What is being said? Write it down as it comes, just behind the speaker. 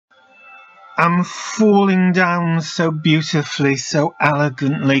I'm falling down so beautifully, so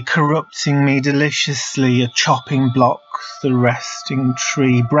elegantly, corrupting me deliciously. A chopping block, the resting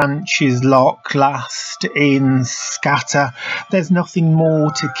tree, branches lock, last in, scatter. There's nothing more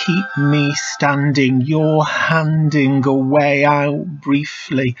to keep me standing. You're handing away out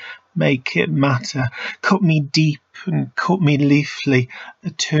briefly. Make it matter. Cut me deep and cut me leafly,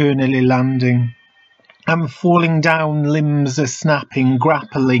 eternally landing. I'm falling down, limbs are snapping,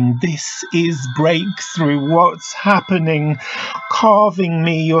 grappling. This is breakthrough. What's happening? Carving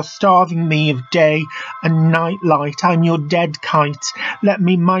me, you're starving me of day and night light. I'm your dead kite. Let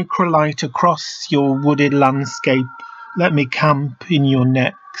me microlight across your wooded landscape. Let me camp in your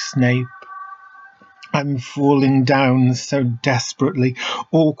neck, Snape. I'm falling down so desperately,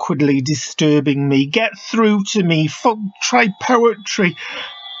 awkwardly disturbing me. Get through to me. Fuck, try poetry.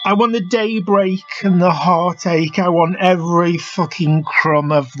 I want the daybreak and the heartache. I want every fucking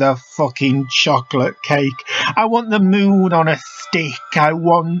crumb of the fucking chocolate cake. I want the moon on a stick. I've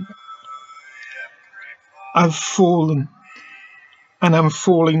fallen. And I'm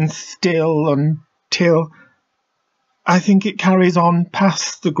falling still until I think it carries on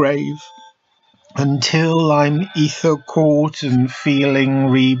past the grave. Until I'm ether caught and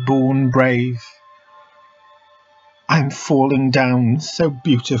feeling reborn brave. I'm falling down so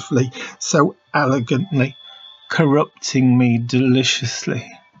beautifully, so elegantly, corrupting me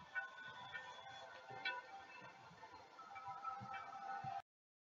deliciously.